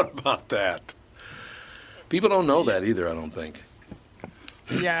doubt about that. People don't know that either, I don't think.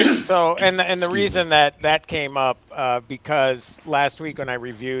 Yeah. So, and the reason that came up because last week when I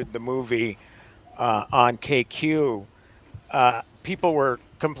reviewed the movie on KQ, people were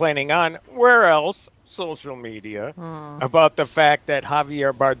complaining on where else social media about the fact that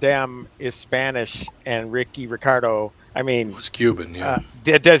Javier Bardem is Spanish and Ricky Ricardo, was Cuban. Yeah.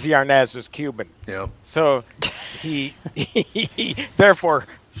 Desi Arnaz was Cuban. Yeah. So he therefore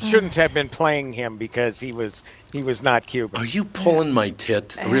shouldn't have been playing him because he was not Cuban. Are you pulling my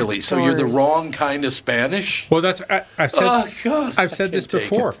tit? Really? So you're the wrong kind of Spanish? Well, I've said, oh, God, I've said this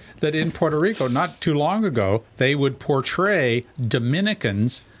before, that in Puerto Rico, not too long ago, they would portray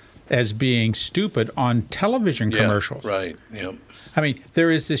Dominicans as being stupid on television commercials. Right, yeah. I mean, there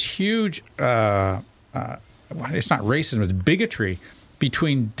is this huge, it's not racism, it's bigotry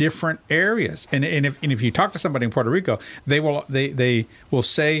between different areas. And if you talk to somebody in Puerto Rico, they will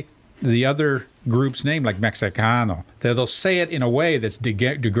say the other group's name, like Mexicano. They'll say it in a way that's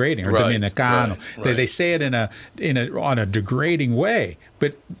degrading, or Dominicano. Right. They say it on a degrading way.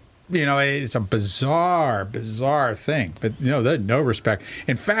 But it's a bizarre thing. But there's no respect.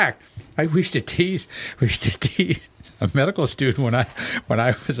 In fact, we used to tease a medical student when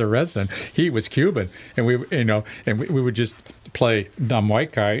I was a resident. He was Cuban, and we would just play dumb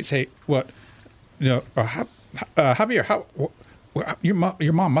white guy. Say, what, Javier,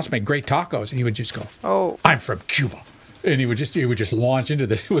 your mom must make great tacos, and he would just go, "Oh, I'm from Cuba," and he would just launch into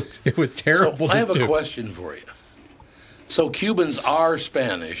this. It was terrible. So I have a question for you. So Cubans are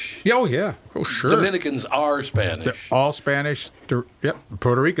Spanish. Oh, yeah. Oh, sure. Dominicans are Spanish. They're all Spanish. Yep.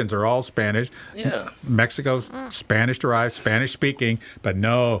 Puerto Ricans are all Spanish. Yeah. Mexico's Spanish-derived, Spanish-speaking. But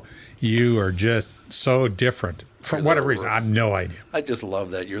no, you are just so different. For whatever reason, I have no idea. I just love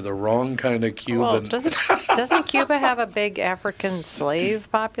that. You're the wrong kind of Cuban. Well, doesn't Cuba have a big African slave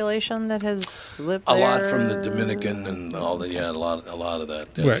population that has lived there? A lot from the Dominican and all that. Yeah, a lot of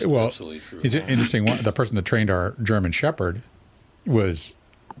that. That's absolutely true. It's interesting. The person that trained our German Shepherd was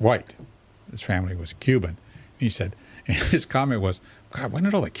white. His family was Cuban. He said, and his comment was, "God, when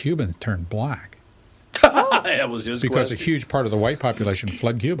did all the Cubans turn black?" That was his because question. A huge part of the white population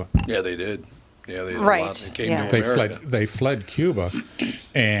fled Cuba. Yeah, they did. Yeah, they did right. a lot. They came to America. They fled Cuba,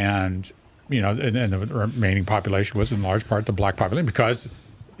 and and the remaining population was in large part the black population, because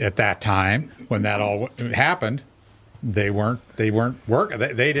at that time when that all happened, they weren't working.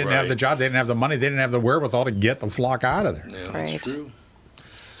 They didn't have the job. They didn't have the money. They didn't have the wherewithal to get the flock out of there. Yeah, that's true.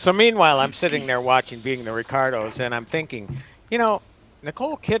 So meanwhile, I'm sitting there watching Being the Ricardos, and I'm thinking, Nicole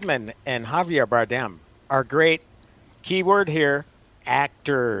Kidman and Javier Bardem are great. Keyword here: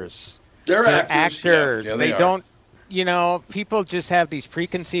 actors. They're actors. Yeah, they don't, people just have these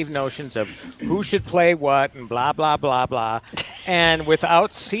preconceived notions of who should play what and blah, blah, blah, blah. And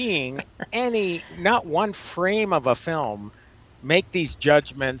without seeing not one frame of a film, make these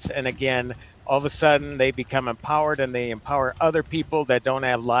judgments. And again, all of a sudden they become empowered, and they empower other people that don't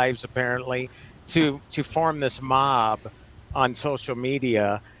have lives, apparently, to form this mob on social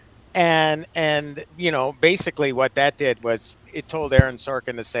media. And basically what that did was it told Aaron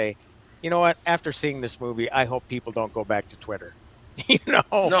Sorkin to say, you know what? After seeing this movie, I hope people don't go back to Twitter. No,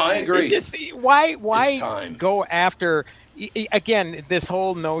 I agree. Why go after? Again, this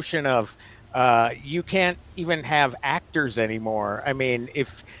whole notion of you can't even have actors anymore. I mean,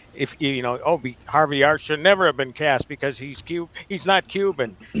 if Harvey Art should never have been cast because he's not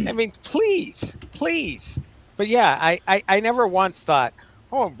Cuban. I mean, please. But yeah, I never once thought,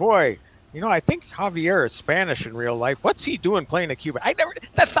 oh boy. I think Javier is Spanish in real life. What's he doing playing a Cuban?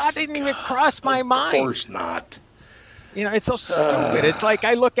 That thought didn't even cross my mind. Of course not. It's so stupid. It's like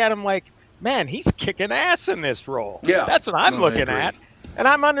I look at him like, man, he's kicking ass in this role. Yeah. That's what I'm looking at. And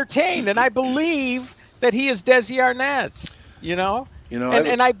I'm entertained. And I believe that he is Desi Arnaz,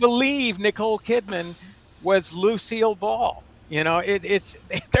 And I believe Nicole Kidman was Lucille Ball.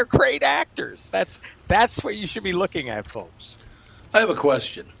 They're great actors. That's what you should be looking at, folks. I have a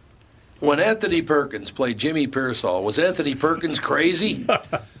question. When Anthony Perkins played Jimmy Pearsall, was Anthony Perkins crazy?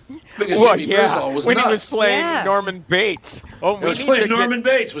 Because Well, Jimmy yeah, Brizol was when nuts. he was playing Yeah. Norman Bates. Oh, He was playing Norman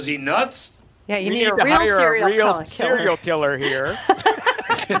Bates. Was he nuts? Yeah, you we need a to real hire serial a real killer. serial killer here.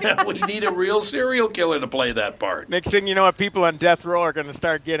 We need a real serial killer to play that part. Next thing you know, people on death row are going to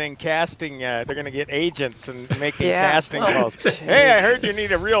start getting casting. They're going to get agents and making casting calls. Hey, I heard you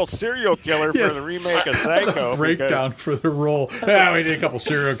need a real serial killer for the remake of Psycho. Breakdown for the role. Yeah, we need a couple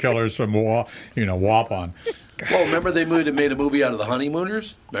serial killers from WAP on. Well, remember they made a movie out of the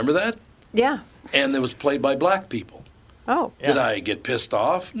Honeymooners? Remember that? Yeah. And it was played by black people. Oh. Did I get pissed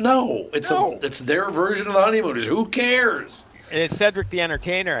off? No. It's their version of the Honeymooners. Who cares? It's Cedric the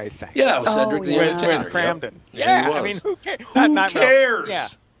Entertainer, I think. Yeah, it was Cedric the Entertainer. With Cramden. Yep. Yeah, he was. I mean, who cares? Who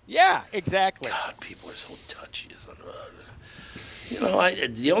cares? Yeah, exactly. God, people are so touchy.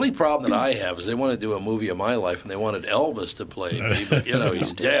 The only problem that I have is they want to do a movie of my life, and they wanted Elvis to play me, but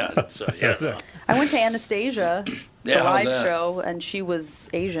he's dead. So yeah. I went to Anastasia, the how's live that? show, and she was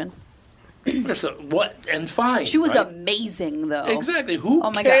Asian. What? And fine. She was right? amazing, though. Exactly. Who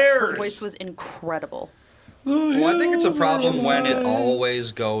Oh my cares? God, her voice was incredible. Well, I think it's a problem when it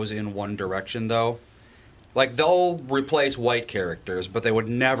always goes in one direction, though. Like, they'll replace white characters, but they would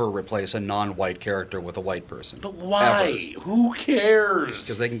never replace a non-white character with a white person. But why? Ever. Who cares?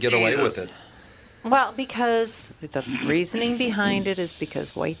 Because they can get away with it. Well, because the reasoning behind it is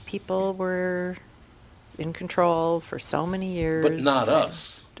because white people were in control for so many years. But not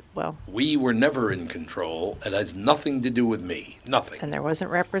us. Well, we were never in control. It has nothing to do with me. Nothing. And there wasn't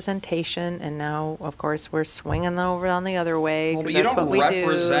representation, and now, of course, we're swinging over on the other way. Well, but 'cause you that's don't what we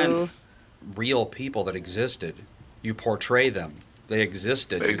represent do. real people that existed. You portray them. They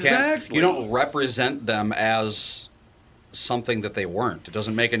existed. Exactly. You don't represent them as something that they weren't. It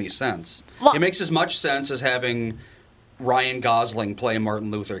doesn't make any sense. Well, it makes as much sense as having Ryan Gosling play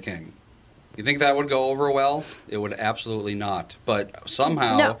Martin Luther King. You think that would go over well? It would absolutely not. But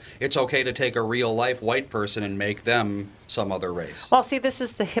somehow it's okay to take a real-life white person and make them some other race. Well, see, this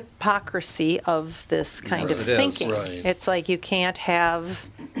is the hypocrisy of this kind of thinking. Right. It's like you can't have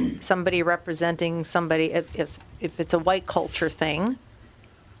somebody representing somebody if it's a white culture thing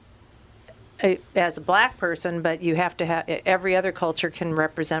as a black person, but you have to have every other culture can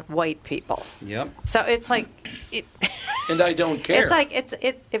represent white people. Yep. So it's like, and I don't care. It's like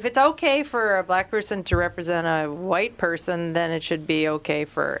if it's okay for a black person to represent a white person, then it should be okay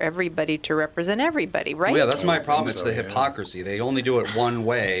for everybody to represent everybody, right? Well, yeah, that's my problem. It's the hypocrisy. They only do it one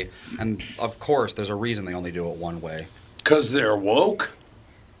way, and of course, there's a reason they only do it one way. Because they're woke?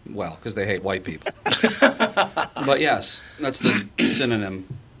 Well, because they hate white people. But yes, that's the synonym.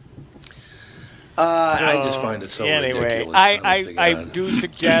 I just find it so ridiculous. I do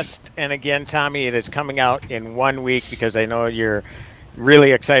suggest, and again, Tommy, it is coming out in 1 week because I know you're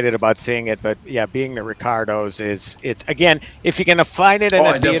really excited about seeing it. But yeah, being the Ricardos it's again, if you're gonna find it in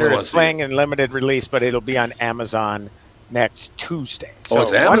a theater, it's playing in limited release, but it'll be on Amazon next Tuesday. So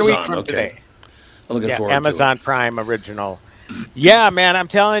it's Amazon. 1 week from today. I'm looking forward Amazon to it. Prime original. Yeah, man, I'm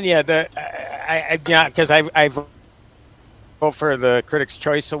telling you because I vote for the Critics'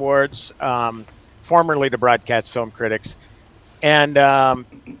 Choice Awards. Formerly the Broadcast Film Critics. And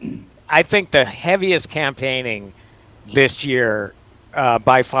I think the heaviest campaigning this year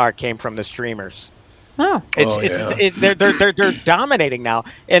by far came from the streamers. Oh. They're dominating now.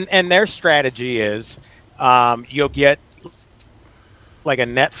 And their strategy is you'll get like a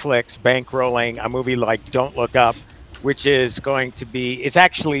Netflix bankrolling a movie like Don't Look Up, which is going to be, it's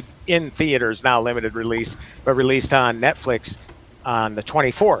actually in theaters now, limited release, but released on Netflix on the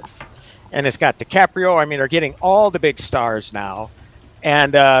 24th. And it's got DiCaprio. I mean, they're getting all the big stars now.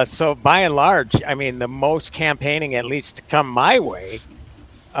 And so by and large, I mean, the most campaigning, at least to come my way,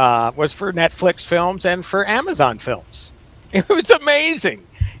 was for Netflix films and for Amazon films. It was amazing.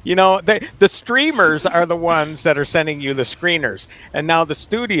 You know, the streamers are the ones that are sending you the screeners. And now the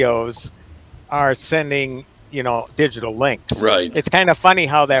studios are sending, digital links. Right. It's kind of funny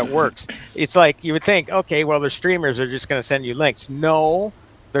how that works. It's like you would think, okay, well, the streamers are just going to send you links. No.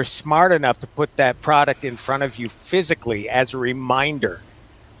 They're smart enough to put that product in front of you physically as a reminder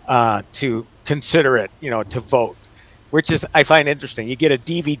to consider it, to vote, which is, I find interesting. You get a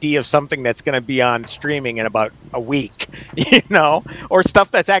DVD of something that's going to be on streaming in about a week, or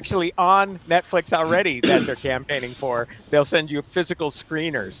stuff that's actually on Netflix already that they're campaigning for. They'll send you physical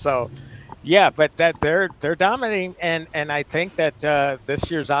screeners. So, yeah, but that they're dominating, and I think that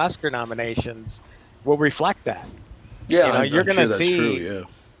this year's Oscar nominations will reflect that. Yeah, you're going to see. True, yeah.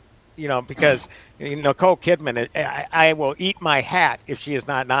 Because Nicole Kidman, I will eat my hat if she is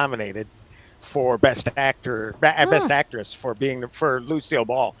not nominated for Best Actress for Lucille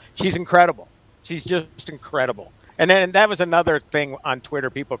Ball. She's incredible. She's just incredible. And then that was another thing on Twitter,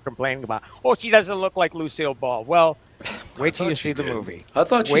 people complaining about, oh, she doesn't look like Lucille Ball. Well, wait till you see the movie. I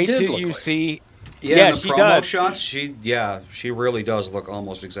thought she wait did till look you like see. Yeah, in the she promo does. shots, she really does look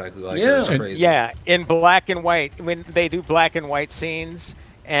almost exactly like her. Yeah. It's crazy. Yeah, in black and white, when they do black and white scenes,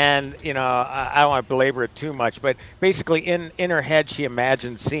 and I don't want to belabor it too much, but basically in her head she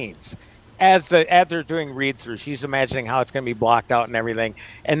imagines scenes. As they're doing read-through, she's imagining how it's going to be blocked out and everything.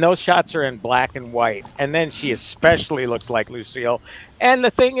 And those shots are in black and white. And then she especially looks like Lucille. And the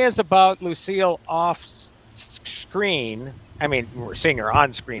thing is about Lucille off screen, I mean, we're seeing her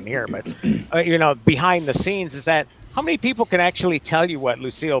on screen here, but, behind the scenes is that how many people can actually tell you what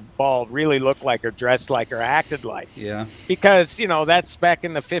Lucille Ball really looked like or dressed like or acted like? Yeah. Because, that's back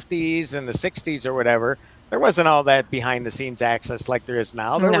in the 50s and the 60s or whatever. There wasn't all that behind-the-scenes access like there is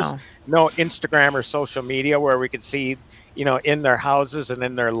now. There was no Instagram or social media where we could see, in their houses and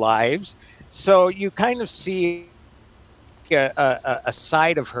in their lives. So you kind of see a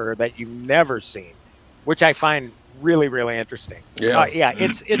side of her that you've never seen, which I find really, really interesting. Yeah.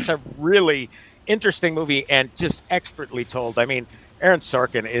 It's a really interesting movie and just expertly told. I mean, Aaron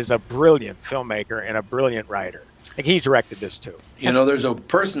Sorkin is a brilliant filmmaker and a brilliant writer. Like he directed this too. There's a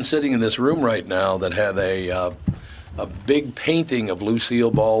person sitting in this room right now that had a big painting of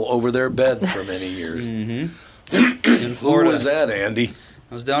Lucille Ball over their bed for many years. Mm-hmm. In Florida. Who was that, Andy?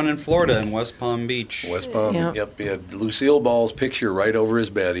 I was down in Florida in West Palm Beach. West Palm, yep. He had Lucille Ball's picture right over his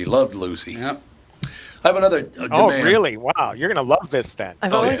bed. He loved Lucy. Yep. I have another demand. Oh, really? Wow. You're going to love this then.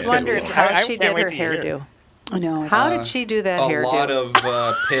 I've always wondered how she did her hairdo. I know. How did she do that hairdo? A lot of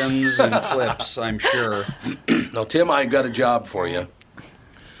pins and clips, I'm sure. Now, Tim, I got a job for you.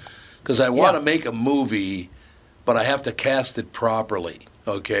 Because I want to make a movie, but I have to cast it properly,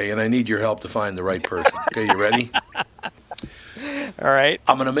 okay? And I need your help to find the right person. Okay, you ready? All right.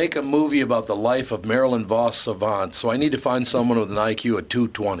 I'm going to make a movie about the life of Marilyn Vos Savant, so I need to find someone with an IQ of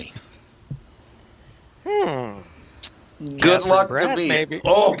 220. Good Catherine luck Brandt, to me. maybe.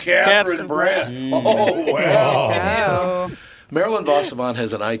 Oh, Catherine Brandt. Oh, wow. Oh. Marilyn Vos Savant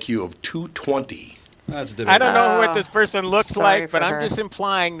has an IQ of 220. That's I don't know what this person looks sorry like, but for I'm her. just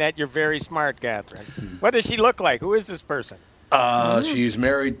implying that you're very smart, Catherine. What does she look like? Who is this person? She's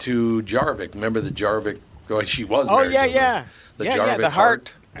married to Jarvik. Remember the Jarvik? Oh, she was Oh, married yeah, to yeah. the yeah, Jarvik the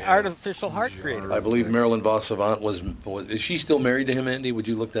heart. Yeah. Artificial heart creator. I believe Marilyn Vos Savant was. Is she still married to him, Andy? Would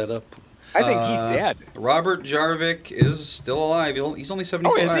you look that up? I think he's dead. Robert Jarvik is still alive. He's only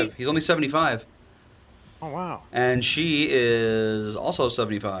 75. Oh, is he? He's only 75. Oh, wow. And she is also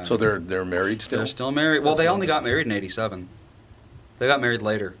 75. So they're married still? They're still married. Well, they only got married in 87. They got married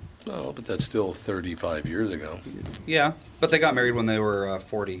later. Oh, but that's still 35 years ago. Yeah, but they got married when they were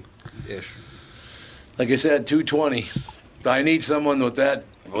 40-ish. Like I said, 220. I need someone with that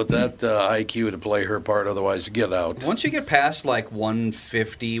IQ to play her part, otherwise get out. Once you get past like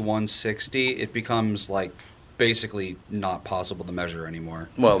 150, 160, it becomes like basically not possible to measure anymore.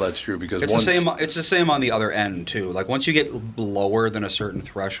 Well, that's true because it's the same on the other end too. Like once you get lower than a certain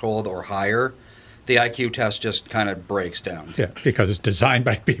threshold or higher, the IQ test just kind of breaks down. Yeah, because it's designed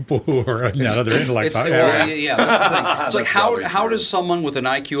by people who are another intellect. That's the thing. It's like how does someone with an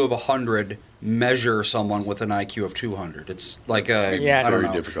IQ of 100 measure someone with an IQ of 200? It's like I don't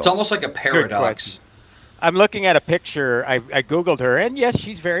know. Difficult. It's almost like a paradox. I'm looking at a picture. I Googled her, and yes,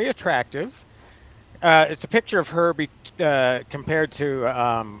 she's very attractive. It's a picture of her compared to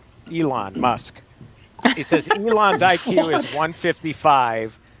Elon Musk. It says Elon's IQ is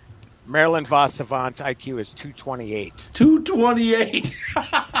 155. Marilyn Vos Savant's IQ is 228. 228?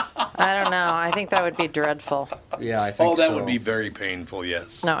 I don't know. I think that would be dreadful. Yeah, I think so. Oh, that would be very painful,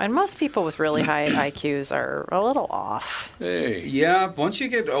 yes. No, and most people with really high IQs are a little off. Hey. Yeah, once you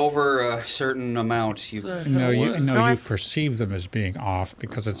get over a certain amount, you perceive them as being off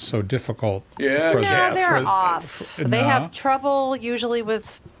because it's so difficult. Yeah, they're off. They have trouble usually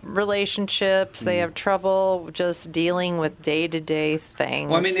with relationships. They have trouble just dealing with day-to-day things.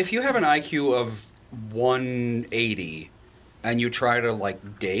 Well, I mean, if you have an IQ of 180 and you try to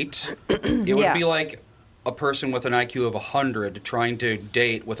like date, it would be like a person with an IQ of 100 trying to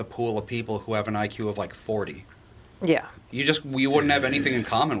date with a pool of people who have an IQ of like 40. Yeah. You wouldn't have anything in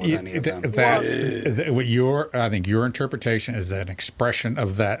common with any of them. I think your interpretation is that an expression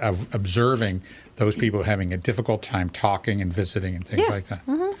of that, of observing those people having a difficult time talking and visiting and things like that.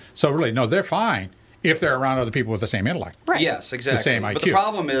 Mm-hmm. So really, no, they're fine if they're around other people with the same intellect. Right. Yes, exactly. The same IQ. But the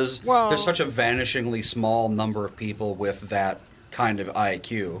problem is there's such a vanishingly small number of people with that kind of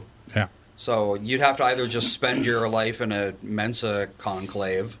IQ. Yeah. So you'd have to either just spend your life in a Mensa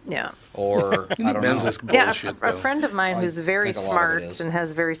conclave, Yeah. or I don't Mensa's know. Yeah, bullshit, a though. friend of mine who's very think a lot of it smart is. and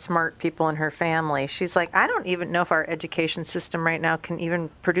has very smart people in her family, she's like, I don't even know if our education system right now can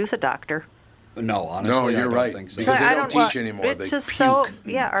even produce a doctor. No, honestly, No, I you're don't right. think so. Because they I don't teach anymore. It's They just puke. so,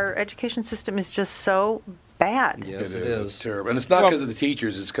 yeah, our education system is just so bad. Yes, It is. It's terrible. And it's not because of the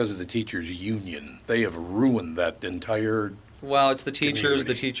teachers, it's because of the teachers' union. They have ruined that entire... Well, it's the teachers,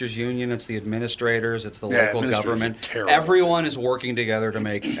 community. the teachers' union, it's the administrators, it's the Yeah, local administrators government. are terrible. Everyone is working together to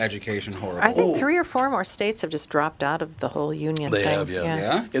make education horrible. I think 3 or 4 more states have just dropped out of the whole union They thing. have,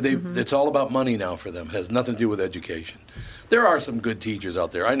 yeah. Yeah? It's all about money now for them. It has nothing to do with education. There are some good teachers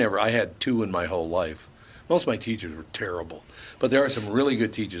out there. I had 2 in my whole life. Most of my teachers were terrible. But there are some really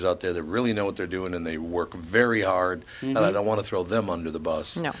good teachers out there that really know what they're doing, and they work very hard, and I don't want to throw them under the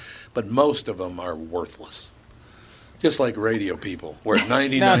bus. No. But most of them are worthless. Just like radio people, where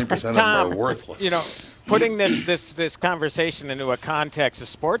 99% of them Tom, are worthless. You know, putting this conversation into a context, a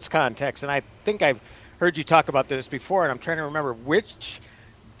sports context, and I think I've heard you talk about this before, and I'm trying to remember which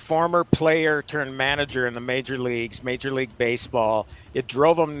former player turned manager in the major leagues, Major League Baseball. It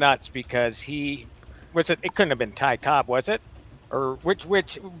drove him nuts because it couldn't have been Ty Cobb, was it? Or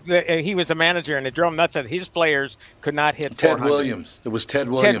he was a manager, and it drove him nuts that his players could not hit 400. Ted Williams. It was Ted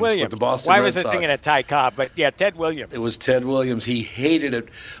Williams, with the Boston Why Red was I Sox. thinking of Ty Cobb? But yeah, Ted Williams. It was Ted Williams. He hated it.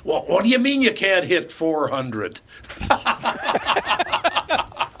 Well, what do you mean you can't hit 400?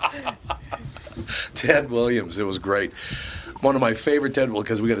 Ted Williams. It was great. One of my favorite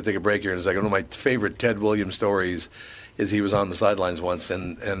because we got to take a break here in a second. One of my favorite Ted Williams stories is he was on the sidelines once,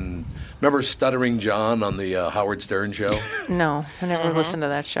 and remember Stuttering John on the Howard Stern show? No, I never listened to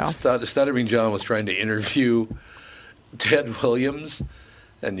that show. Stuttering John was trying to interview Ted Williams,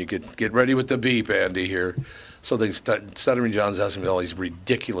 and you could get ready with the beep, Andy, here. So Stuttering John's asking me all these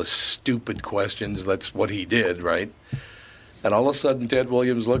ridiculous, stupid questions. That's what he did, right? And all of a sudden, Ted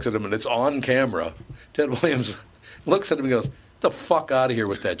Williams looks at him, and it's on camera. Ted Williams looks at him and goes, "The fuck out of here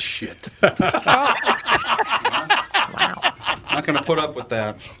with that shit." Not going to put up with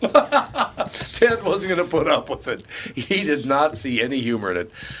that. Ted wasn't going to put up with it. He did not see any humor in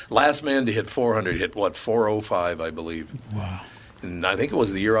it. Last man to hit 400 hit, 405, I believe. Wow. And I think it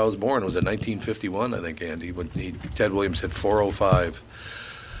was the year I was born. It was in 1951, I think, Andy, when Ted Williams hit 405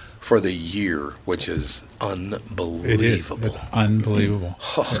 for the year, which is unbelievable. It is. It's unbelievable.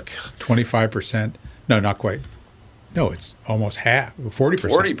 Oh, God. 25%. No, not quite. No, it's almost half.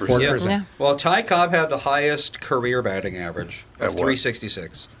 40%. 40%. Yeah. Well, Ty Cobb had the highest career batting average At of what?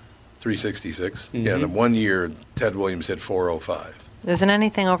 366. 366. Yeah, and in 1 year, Ted Williams hit 405. Isn't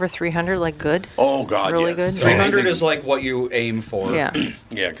anything over 300 like good? Oh, God, really yes. good? 300 is like what you aim for. Yeah.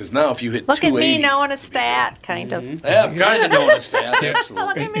 Yeah, because now if you hit Look at 280... me knowing a stat, kind of. Yeah, I'm kind of knowing a stat,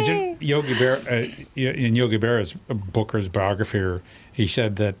 absolutely. Is it Yogi Berra, in Yogi Berra's Booker's biography, or he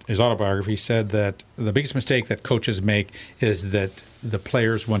said that his autobiography said that the biggest mistake that coaches make is that the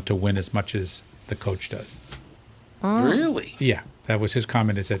players want to win as much as the coach does. Really? Yeah, that was his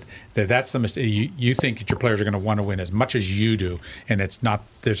comment. Is that's the mistake? You think that your players are going to want to win as much as you do, and it's not.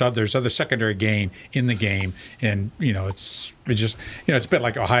 There's other secondary gain in the game, and it's a bit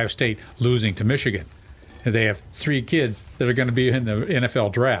like Ohio State losing to Michigan. They have 3 kids that are going to be in the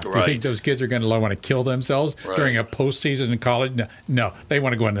NFL draft. Right. You think those kids are going to want to kill themselves during a postseason in college? No, they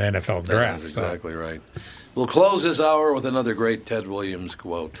want to go into the NFL draft. That's exactly right. We'll close this hour with another great Ted Williams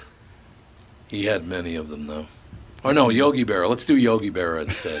quote. He had many of them, though. Or no, Yogi Berra. Let's do Yogi Berra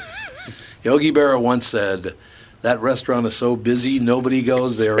instead. Yogi Berra once said, "That restaurant is so busy, nobody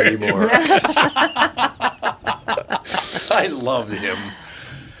goes there anymore." I loved him.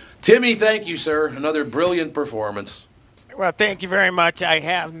 Timmy, thank you, sir. Another brilliant performance. Well, thank you very much. I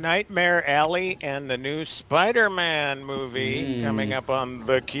have Nightmare Alley and the new Spider-Man movie coming up on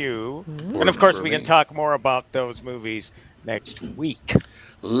the queue. And, of course, we can talk more about those movies next week.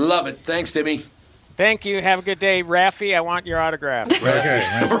 Love it. Thanks, Timmy. Thank you. Have a good day. Raffy, I want your autograph. Okay,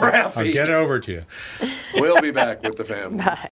 Raffy. I'll get it over to you. We'll be back with the family. Bye.